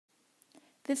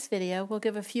This video will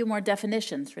give a few more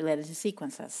definitions related to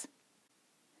sequences.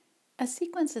 A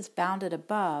sequence is bounded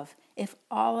above if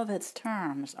all of its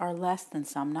terms are less than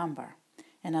some number.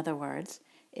 In other words,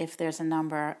 if there's a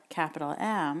number capital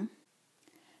M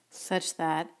such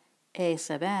that a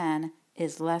sub n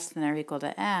is less than or equal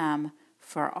to m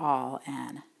for all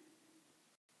n.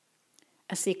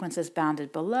 A sequence is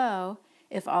bounded below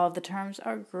if all of the terms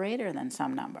are greater than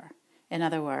some number. In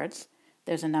other words,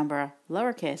 there's a number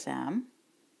lowercase m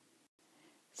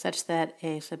such that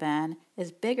a sub n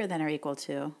is bigger than or equal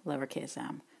to lowercase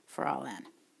m for all n.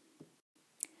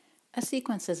 A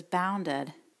sequence is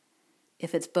bounded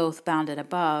if it's both bounded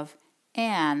above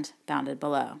and bounded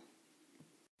below.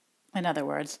 In other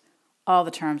words, all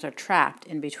the terms are trapped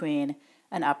in between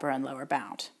an upper and lower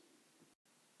bound.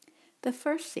 The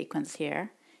first sequence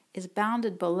here is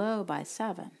bounded below by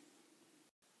 7,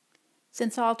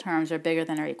 since all terms are bigger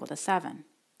than or equal to 7.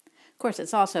 Of course,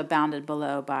 it's also bounded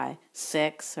below by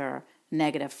 6 or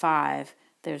 -5.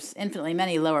 There's infinitely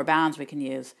many lower bounds we can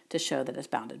use to show that it's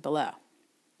bounded below.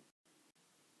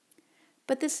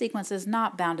 But this sequence is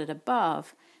not bounded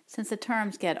above since the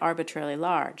terms get arbitrarily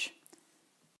large.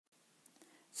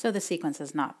 So the sequence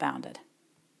is not bounded.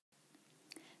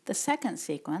 The second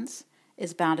sequence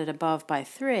is bounded above by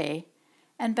 3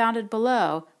 and bounded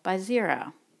below by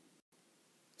 0.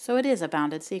 So it is a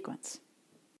bounded sequence.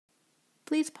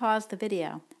 Please pause the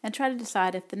video and try to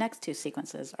decide if the next two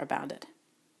sequences are bounded.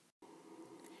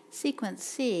 Sequence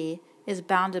C is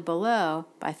bounded below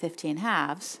by 15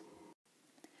 halves,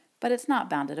 but it's not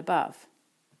bounded above.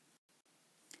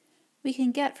 We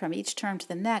can get from each term to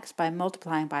the next by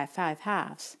multiplying by 5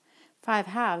 halves. 5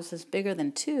 halves is bigger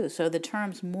than 2, so the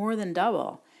terms more than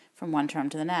double from one term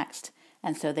to the next,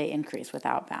 and so they increase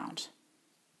without bound.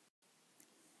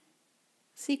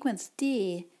 Sequence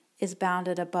D is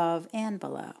bounded above and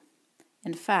below.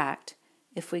 In fact,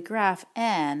 if we graph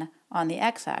n on the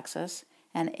x-axis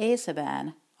and a sub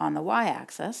n on the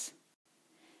y-axis,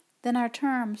 then our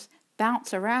terms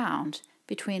bounce around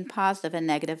between positive and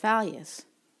negative values.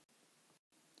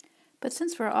 But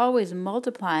since we're always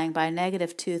multiplying by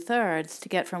 -2/3 to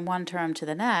get from one term to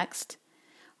the next,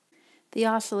 the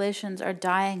oscillations are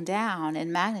dying down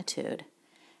in magnitude,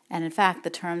 and in fact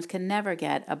the terms can never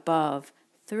get above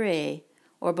 3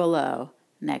 or below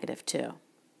 -2.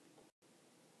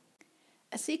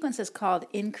 A sequence is called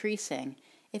increasing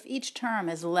if each term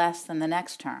is less than the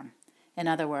next term. In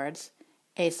other words,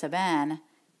 a sub n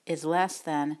is less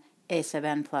than a sub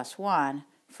n plus 1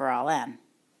 for all n.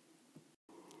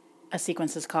 A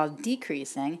sequence is called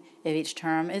decreasing if each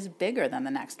term is bigger than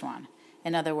the next one.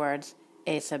 In other words,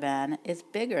 a sub n is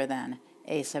bigger than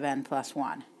a sub n plus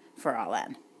 1 for all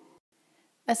n.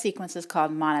 A sequence is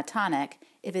called monotonic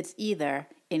if it's either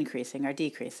increasing or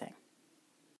decreasing.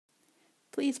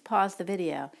 Please pause the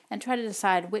video and try to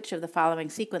decide which of the following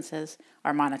sequences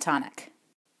are monotonic.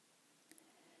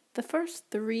 The first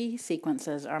 3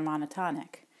 sequences are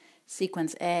monotonic.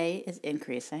 Sequence A is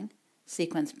increasing,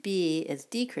 sequence B is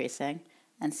decreasing,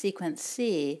 and sequence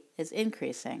C is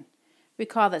increasing.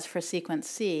 Recall that for sequence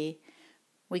C,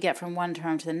 we get from one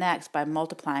term to the next by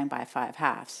multiplying by 5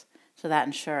 halves. So that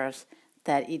ensures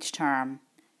that each term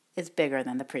is bigger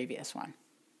than the previous one.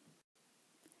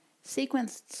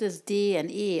 Sequences D and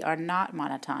E are not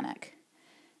monotonic.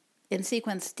 In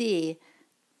sequence D,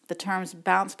 the terms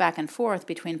bounce back and forth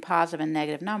between positive and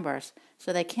negative numbers,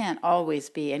 so they can't always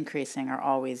be increasing or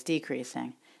always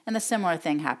decreasing. And the similar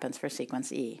thing happens for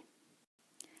sequence E.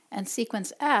 And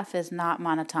sequence F is not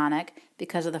monotonic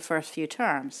because of the first few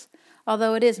terms,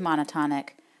 although it is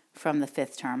monotonic from the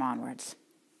 5th term onwards.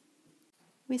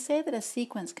 We say that a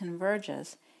sequence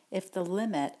converges if the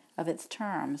limit of its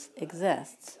terms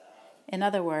exists. In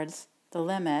other words, the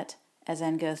limit, as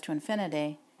n goes to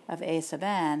infinity, of a sub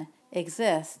n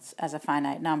exists as a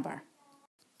finite number.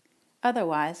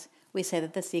 Otherwise, we say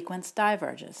that the sequence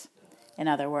diverges. In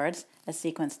other words, a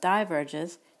sequence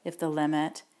diverges if the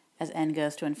limit, as n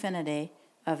goes to infinity,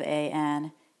 of a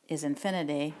n is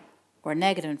infinity, or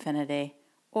 -infinity,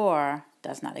 or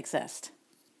does not exist.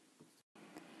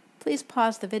 Please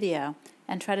pause the video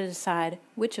and try to decide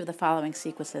which of the following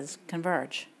sequences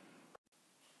converge.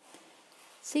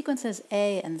 Sequences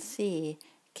A and C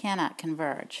cannot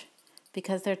converge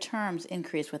because their terms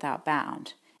increase without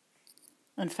bound.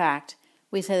 In fact,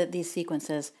 we say that these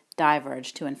sequences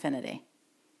diverge to infinity.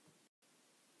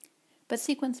 But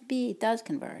sequence B does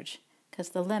converge because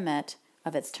the limit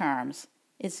of its terms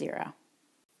is 0.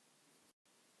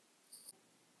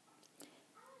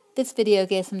 This video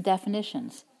gave some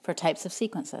definitions for types of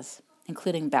sequences,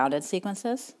 including bounded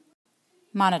sequences,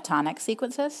 monotonic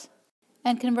sequences,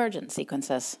 and convergent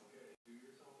sequences.